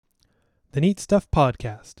The Neat Stuff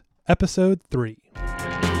Podcast, Episode 3.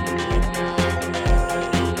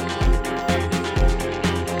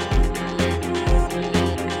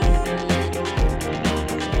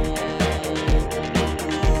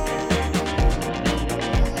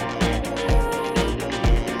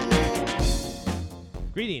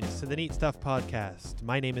 Greetings to the Neat Stuff Podcast.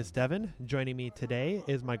 My name is Devin. Joining me today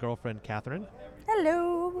is my girlfriend, Catherine.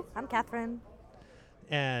 Hello, I'm Catherine.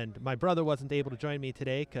 And my brother wasn't able to join me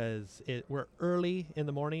today because we're early in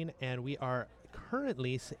the morning and we are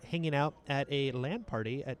currently hanging out at a LAN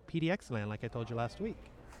party at PDX LAN, like I told you last week.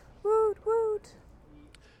 Woot, woot.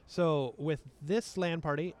 So with this LAN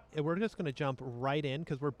party, we're just going to jump right in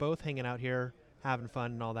because we're both hanging out here, having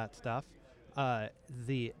fun and all that stuff.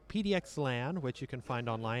 The PDX LAN, which you can find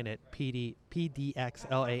online at pdxlan.net,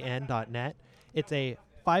 it's a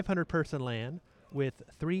 500-person LAN with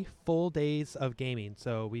 3 full days of gaming.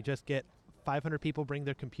 So we just get 500 people bring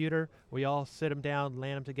their computer, we all sit them down,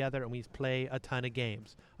 LAN them together, and we play a ton of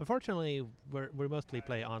games. Unfortunately, we mostly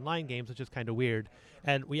play online games, which is kind of weird.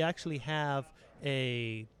 And we actually have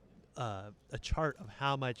a chart of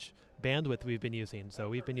how much bandwidth we've been using. So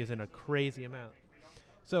we've been using a crazy amount.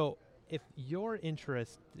 So if you're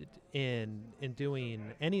interested in doing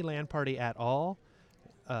any LAN party at all,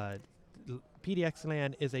 PDX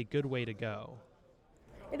LAN is a good way to go.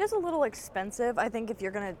 It is a little expensive. I think if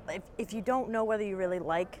you don't know whether you really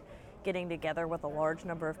like getting together with a large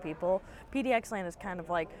number of people, PDX LAN is kind of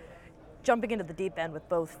like jumping into the deep end with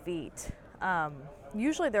both feet.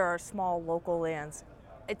 Usually there are small local LANs.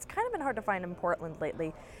 It's kind of been hard to find in Portland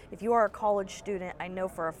lately. If you are a college student, I know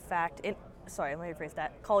for a fact,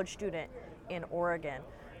 college student in Oregon,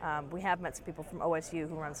 we have met some people from OSU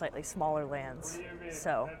who run slightly smaller LANs.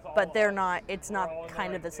 But it's not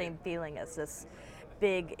kind of the same feeling as this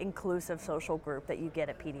big inclusive social group that you get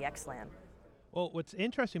at PDX LAN. Well, what's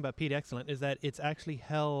interesting about PDX LAN is that it's actually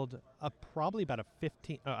held probably about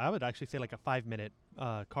I would actually say like a 5-minute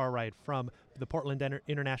car ride from the Portland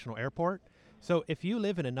International Airport. So if you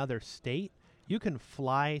live in another state, you can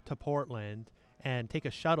fly to Portland and take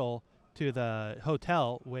a shuttle to the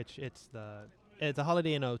hotel, which it's a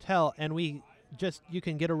Holiday Inn hotel, and you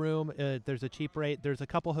can get a room. There's a cheap rate. There's a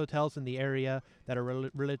couple hotels in the area that are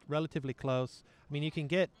relatively close. I mean, you can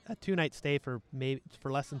get a 2-night stay for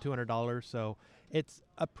less than $200. So it's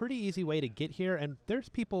a pretty easy way to get here. And there's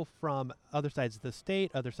people from other sides of the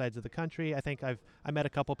state, other sides of the country. I think I met a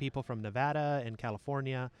couple people from Nevada and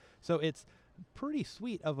California. So it's pretty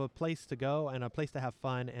sweet of a place to go and a place to have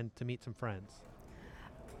fun and to meet some friends.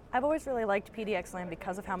 I've always really liked PDX LAN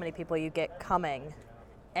because of how many people you get coming,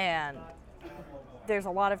 and there's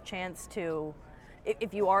a lot of chance to,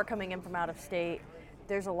 if you are coming in from out of state,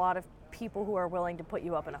 there's a lot of people who are willing to put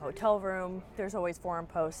you up in a hotel room. There's always forum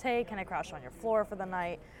posts, hey, can I crash on your floor for the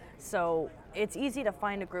night? So it's easy to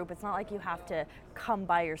find a group. It's not like you have to come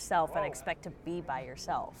by yourself and expect to be by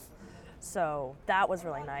yourself. So that was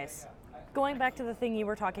really nice. Going back to the thing you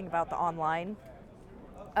were talking about, the online,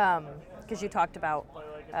 because you talked about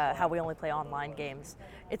how we only play online games.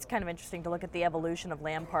 It's kind of interesting to look at the evolution of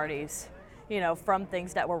LAN parties, from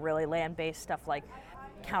things that were really LAN-based stuff like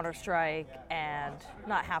Counter-Strike and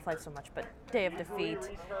not Half-Life so much, but Day of Defeat,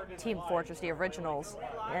 Team Fortress, the originals,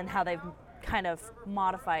 and how they've kind of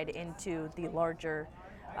modified into the larger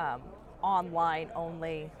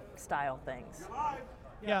online-only style things.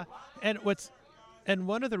 Yeah, and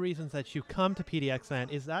one of the reasons that you come to PDX LAN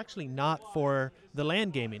is actually not for the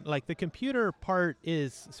LAN gaming. Like, the computer part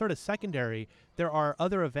is sort of secondary. There are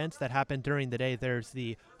other events that happen during the day. There's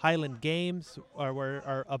the Highland Games, where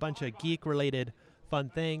are a bunch of geek-related fun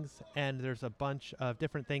things, and there's a bunch of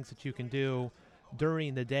different things that you can do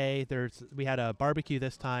during the day. We had a barbecue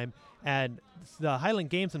this time, and the Highland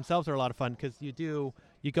Games themselves are a lot of fun because you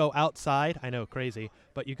go outside. I know, crazy,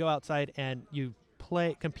 but you go outside and you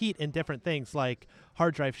compete in different things like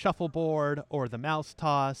hard drive shuffleboard or the mouse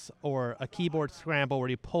toss or a keyboard scramble where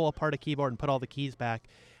you pull apart a keyboard and put all the keys back.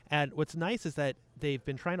 And what's nice is that they've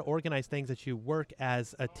been trying to organize things that you work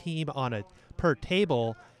as a team per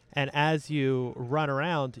table, and as you run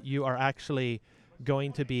around, you are actually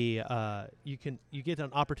going to be you get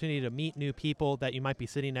an opportunity to meet new people that you might be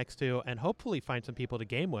sitting next to and hopefully find some people to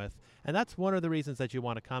game with. And that's one of the reasons that you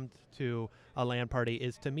want to come to a LAN party,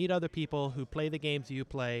 is to meet other people who play the games you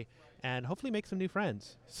play and hopefully make some new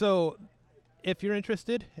friends. So if you're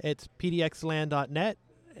interested, it's pdxlan.net.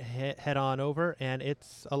 Head on over, and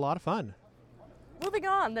it's a lot of fun. Moving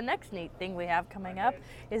on, the next neat thing we have coming up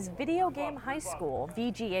is Video Game High School,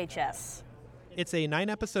 VGHS. It's a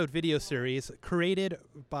 9-episode video series created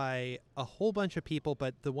by a whole bunch of people,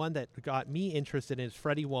 but the one that got me interested in is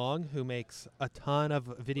Freddie Wong, who makes a ton of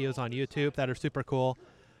videos on YouTube that are super cool.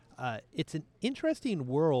 It's an interesting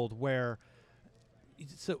world where,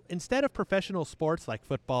 so instead of professional sports like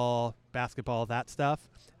football, basketball, that stuff,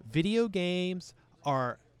 video games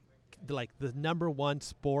are like the number one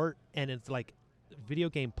sport, and it's like video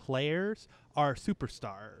game players are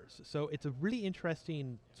superstars. So it's a really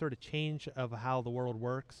interesting sort of change of how the world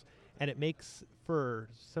works, and it makes for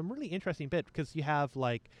some really interesting bit because you have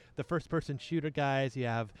like the first person shooter guys, you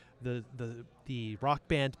have the rock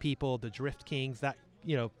band people, the Drift Kings, that,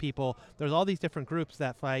 you know, people. There's all these different groups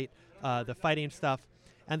that fight, the fighting stuff.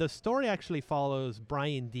 And the story actually follows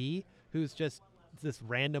Brian D, who's just this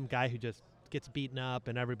random guy who just gets beaten up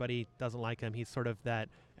and everybody doesn't like him. He's sort of that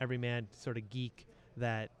everyman sort of geek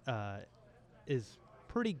that is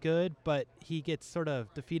pretty good, but he gets sort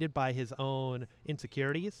of defeated by his own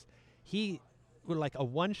insecurities. He, with like a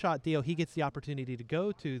one-shot deal, he gets the opportunity to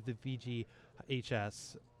go to the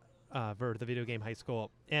VGHS, the video game high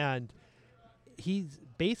school, and he's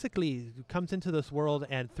basically comes into this world,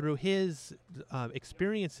 and through his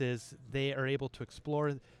experiences, they are able to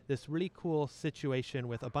explore this really cool situation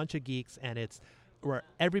with a bunch of geeks, and it's where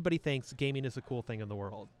everybody thinks gaming is a cool thing in the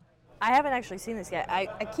world. I haven't actually seen this yet. I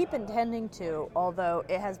keep intending to, although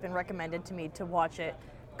it has been recommended to me to watch it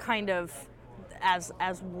kind of as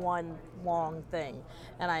one long thing.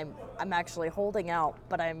 And I'm actually holding out,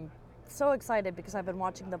 but I'm so excited because I've been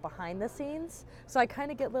watching the behind the scenes. So I kind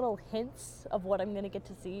of get little hints of what I'm going to get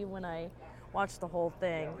to see when I watch the whole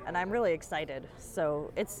thing, and I'm really excited.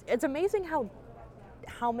 So it's amazing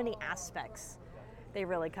how many aspects they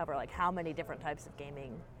really cover, like how many different types of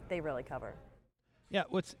gaming they really cover. Yeah,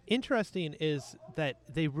 what's interesting is that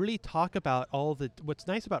they really talk about what's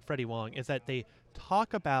nice about Freddie Wong is that they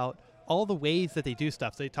talk about all the ways that they do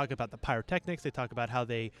stuff. So they talk about the pyrotechnics, they talk about how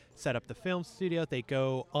they set up the film studio, they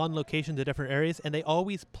go on location to different areas, and they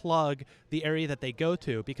always plug the area that they go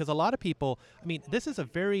to, because a lot of people, I mean, this is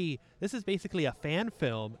basically a fan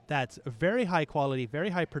film that's very high quality,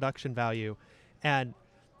 very high production value, and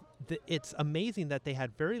it's amazing that they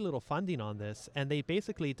had very little funding on this, and they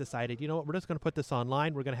basically decided, you know what, we're just going to put this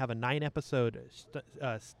online. We're going to have a 9-episode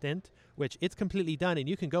stint, which it's completely done, and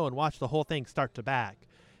you can go and watch the whole thing start to back.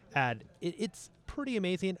 And it's pretty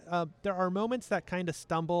amazing. There are moments that kind of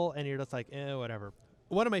stumble, and you're just like, whatever.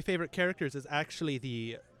 One of my favorite characters is actually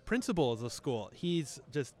the principal of the school. He's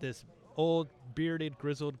just this old, bearded,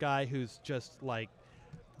 grizzled guy who's just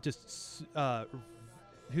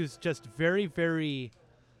very, very,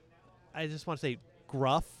 I just want to say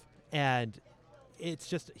gruff, and it's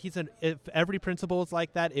just, if every principal is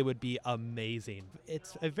like that, it would be amazing.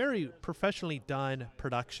 It's a very professionally done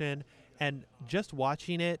production, and just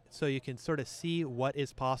watching it so you can sort of see what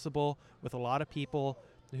is possible with a lot of people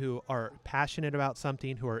who are passionate about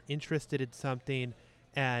something, who are interested in something,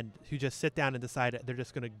 and who just sit down and decide they're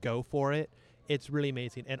just going to go for it. It's really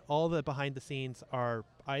amazing. And all the behind the scenes are,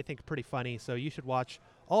 I think, pretty funny. So you should watch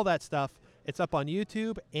all that stuff. It's up on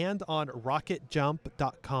YouTube and on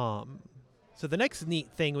rocketjump.com. So the next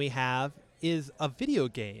neat thing we have is a video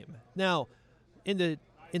game. Now, in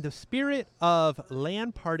the spirit of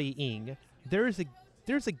LAN partying, there's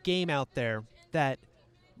a game out there that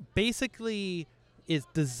basically is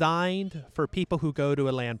designed for people who go to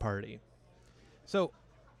a LAN party. So,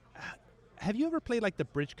 have you ever played like the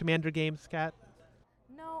Bridge Commander games, Kat?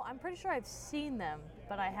 No, I'm pretty sure I've seen them,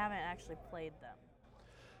 but I haven't actually played them.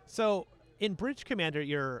 So, in Bridge Commander,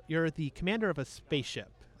 you're the commander of a spaceship.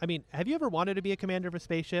 I mean, have you ever wanted to be a commander of a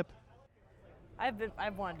spaceship?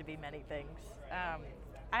 I've wanted to be many things. I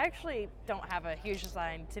actually don't have a huge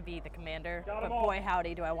design to be the commander, but boy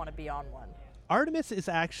howdy do I want to be on one. Artemis is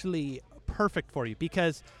actually perfect for you,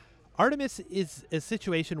 because Artemis is a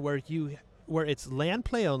situation where it's LAN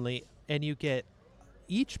play only, and you get,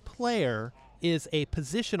 each player is a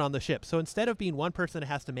position on the ship. So instead of being one person that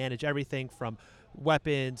has to manage everything from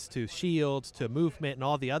weapons to shields to movement and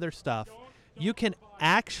all the other stuff, you can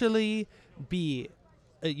actually be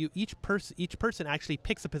each person actually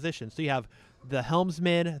picks a position. So you have the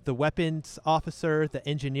helmsman, the weapons officer, the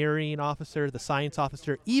engineering officer, the science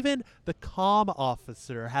officer, even the comm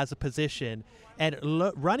officer has a position, and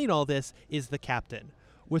running all this is the captain.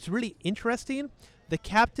 What's really interesting, the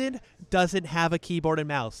captain doesn't have a keyboard and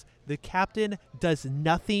mouse. The captain does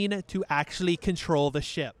nothing to actually control the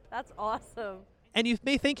ship. That's awesome. And you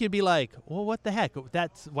may think, you'd be like, well, what the heck?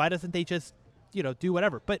 Why doesn't they just, do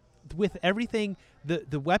whatever? But with everything,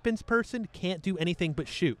 the weapons person can't do anything but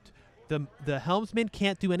shoot. The helmsman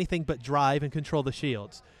can't do anything but drive and control the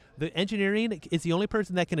shields. The engineering is the only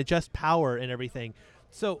person that can adjust power and everything.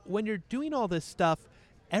 So when you're doing all this stuff,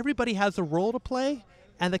 everybody has a role to play,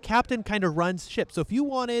 and the captain kind of runs ship. So if you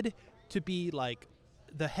wanted to be like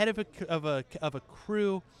the head of a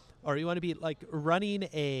crew, or you want to be like running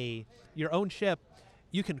your own ship,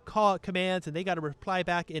 you can call out commands, and they got to reply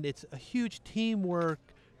back, and it's a huge teamwork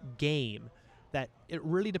game that it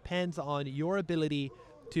really depends on your ability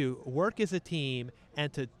to work as a team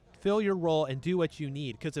and to fill your role and do what you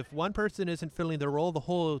need. Because if one person isn't filling their role, the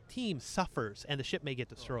whole team suffers, and the ship may get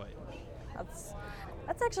destroyed.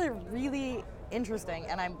 That's actually really interesting,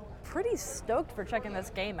 and I'm pretty stoked for checking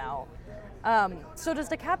this game out. So does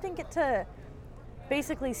the captain get to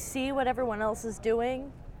basically see what everyone else is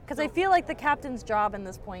doing? Because I feel like the captain's job in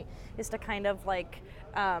this point is to kind of like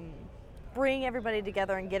bring everybody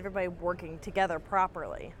together and get everybody working together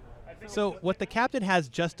properly. So what the captain has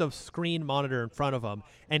just a screen monitor in front of him,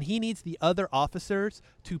 and he needs the other officers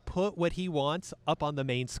to put what he wants up on the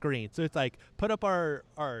main screen. So it's like, put up put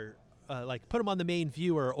them on the main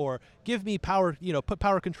viewer, or give me power, put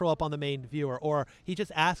power control up on the main viewer, or he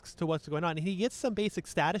just asks to what's going on. And he gets some basic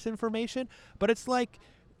status information, but it's like,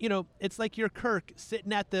 it's like you're Kirk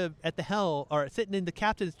sitting at the helm, or sitting in the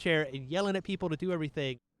captain's chair and yelling at people to do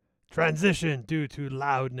everything. Transition due to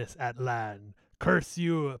loudness at land. Curse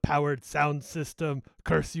you, powered sound system.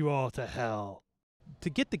 Curse you all to hell. To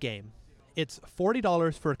get the game, it's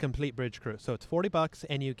 $40 for a complete bridge crew. So it's $40,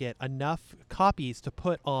 and you get enough copies to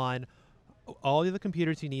put on all of the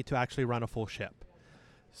computers you need to actually run a full ship.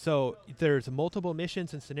 So there's multiple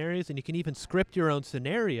missions and scenarios, and you can even script your own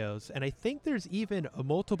scenarios. And I think there's even a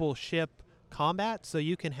multiple ship combat, so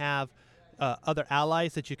you can have other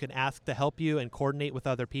allies that you can ask to help you and coordinate with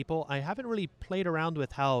other people. I haven't really played around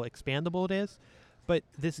with how expandable it is, but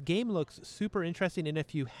this game looks super interesting. And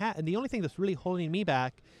if you and the only thing that's really holding me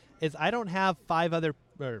back is I don't have five other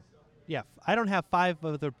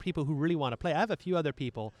people who really want to play. I have a few other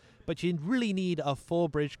people, but you really need a full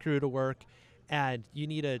bridge crew to work, and you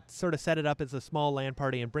need to sort of set it up as a small LAN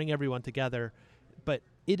party and bring everyone together. But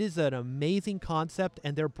it is an amazing concept,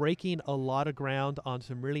 and they're breaking a lot of ground on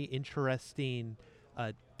some really interesting,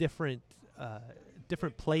 different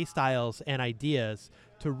play styles and ideas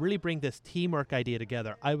to really bring this teamwork idea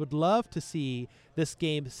together. I would love to see this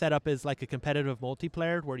game set up as like a competitive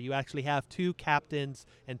multiplayer where you actually have two captains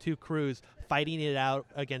and two crews fighting it out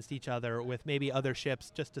against each other with maybe other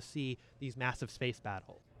ships, just to see these massive space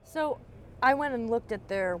battles. So I went and looked at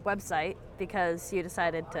their website because you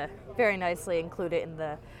decided to very nicely include it in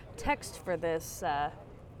the text for this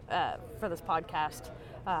podcast.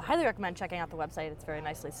 Highly recommend checking out the website. It's very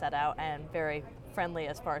nicely set out and very friendly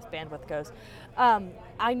as far as bandwidth goes.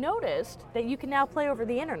 I noticed that you can now play over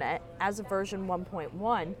the internet as of version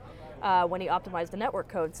 1.1 when you optimize the network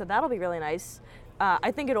code, so that'll be really nice. I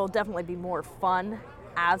think it'll definitely be more fun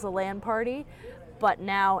as a LAN party, but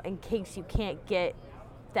now in case you can't get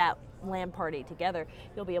that LAN party together,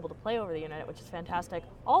 you'll be able to play over the internet, which is fantastic.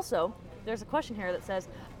 Also, there's a question here that says,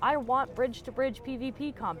 I want bridge-to-bridge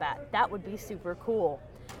PvP combat. That would be super cool.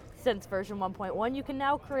 Since version 1.1, you can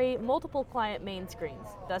now create multiple client main screens,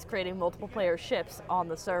 thus creating multiple player ships on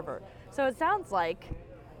the server. So it sounds like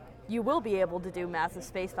you will be able to do massive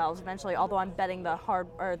space battles eventually, although I'm betting the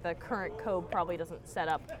current code probably doesn't set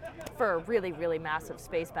up for really, really massive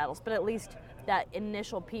space battles, but at least that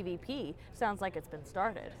initial PvP sounds like it's been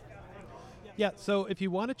started. Yeah, so if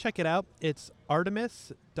you want to check it out, it's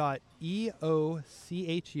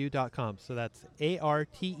artemis.eochu.com. So that's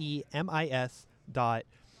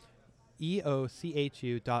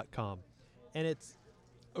artemis.eochu.com. And it's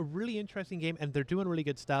a really interesting game, and they're doing really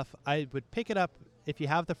good stuff. I would pick it up if you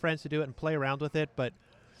have the friends to do it and play around with it, but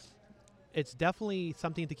it's definitely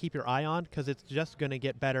something to keep your eye on because it's just going to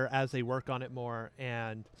get better as they work on it more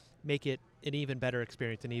and make it an even better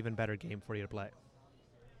experience, an even better game for you to play.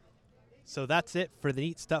 So that's it for the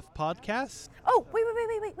Neat Stuff podcast. Oh, wait.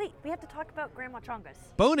 We have to talk about Grandma Chongus.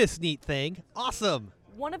 Bonus neat thing. Awesome.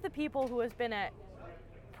 One of the people who has been at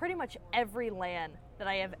pretty much every LAN that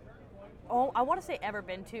I have, I want to say ever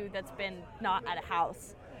been to that's been not at a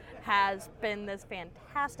house, has been this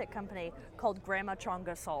fantastic company called Grandma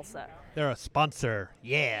Chonga Salsa. They're a sponsor.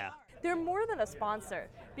 Yeah. They're more than a sponsor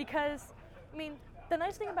because, the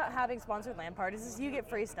nice thing about having sponsored LAN parties is you get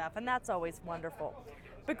free stuff, and that's always wonderful.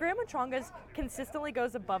 But Grandma Chonga's consistently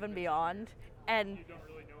goes above and beyond. And,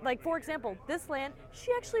 for example, this LAN,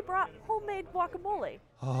 she actually brought homemade guacamole.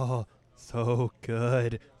 Oh, so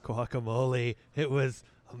good. Guacamole. It was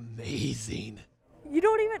amazing. You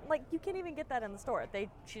don't even, you can't even get that in the store.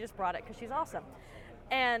 She just brought it because she's awesome.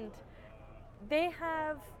 And they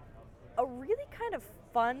have a really kind of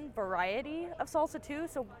fun variety of salsa too.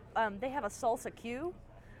 So they have a salsa Q,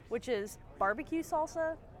 which is barbecue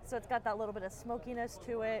salsa. So it's got that little bit of smokiness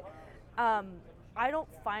to it. I don't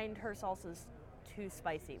find her salsas too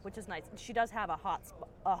spicy, which is nice. She does have a hot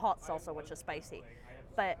salsa, which is spicy,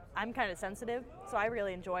 but I'm kind of sensitive, so I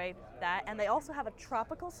really enjoy that. And they also have a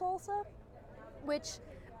tropical salsa, which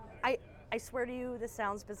I swear to you, this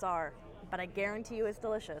sounds bizarre, but I guarantee you it's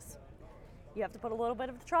delicious. You have to put a little bit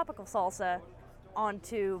of the tropical salsa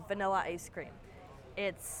onto vanilla ice cream.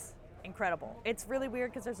 It's incredible. It's really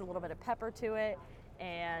weird because there's a little bit of pepper to it,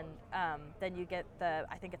 and then you get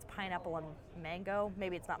I think it's pineapple and mango.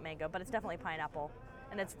 Maybe it's not mango, but it's definitely pineapple,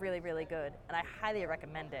 and it's really, really good, and I highly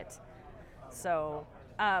recommend it. So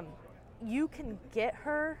you can get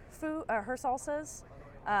her salsas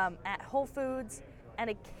at Whole Foods and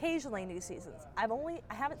occasionally New Seasons. I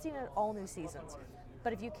haven't seen it at all New Seasons,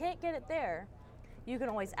 but if you can't get it there, you can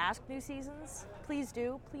always ask New Seasons. Please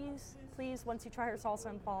do, please, once you try her salsa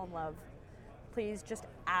and fall in love, please just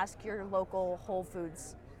ask your local Whole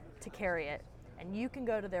Foods to carry it. And you can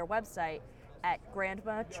go to their website at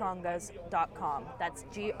grandmachongas.com. That's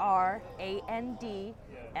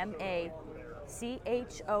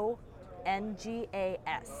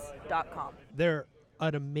grandmachongas.com. They're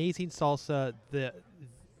an amazing salsa.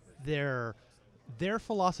 Their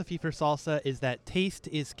philosophy for salsa is that taste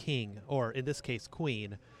is king, or in this case,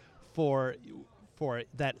 queen. For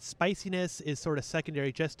that, spiciness is sort of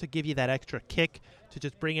secondary, just to give you that extra kick to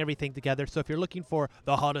just bring everything together. So if you're looking for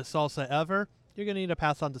the hottest salsa ever, you're going to need to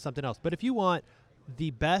pass on to something else. But if you want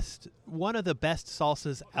one of the best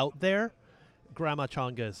salsas out there, Grandma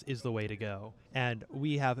Chonga's is the way to go. And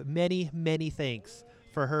we have many, many thanks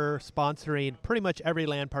for her sponsoring pretty much every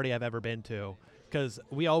LAN party I've ever been to, because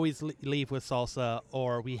we always leave with salsa,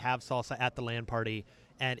 or we have salsa at the LAN party,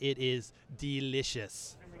 and it is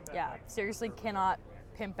delicious. Yeah, seriously cannot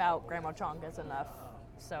pimp out Grandma Chonga's enough.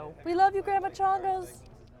 So we love you, Grandma Chonga's.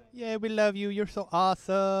 Yeah, we love you. You're so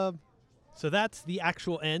awesome. So that's the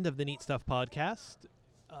actual end of the Neat Stuff podcast.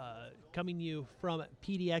 Coming to you from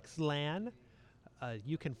PDX LAN.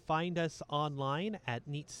 You can find us online at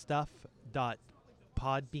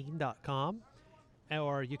neatstuff.podbean.com,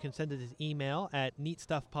 or you can send us an email at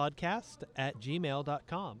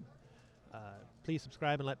neatstuffpodcast@gmail.com. Please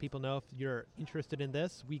subscribe and let people know if you're interested in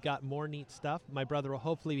this. We got more neat stuff. My brother will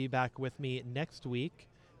hopefully be back with me next week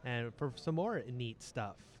and for some more neat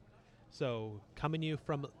stuff. So coming to you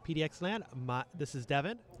from PDX LAN, this is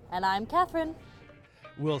Devin. And I'm Catherine.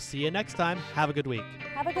 We'll see you next time. Have a good week.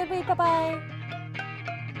 Have a good week. Bye-bye.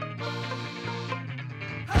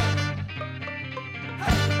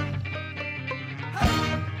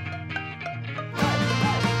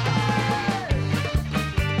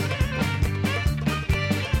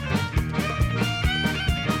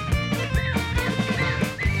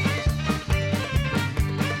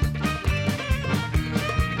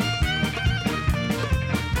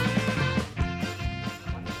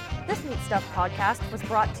 Stuff podcast was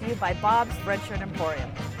brought to you by Bob's Redshirt Emporium.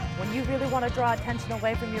 When you really want to draw attention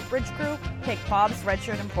away from your bridge crew, pick Bob's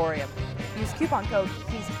Redshirt Emporium. Use coupon code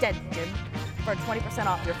He's Dead Jim for 20%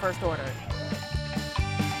 off your first order.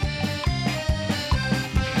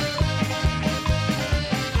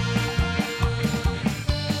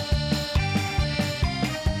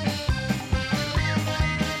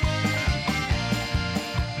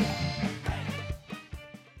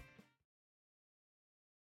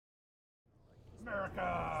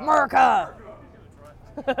 America!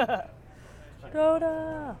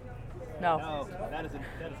 Dota! No. No, that is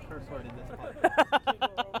curse word in this part.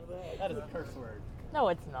 That is a curse word. No,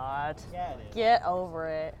 it's not. Yeah, it is. Get over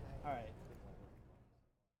it. All right.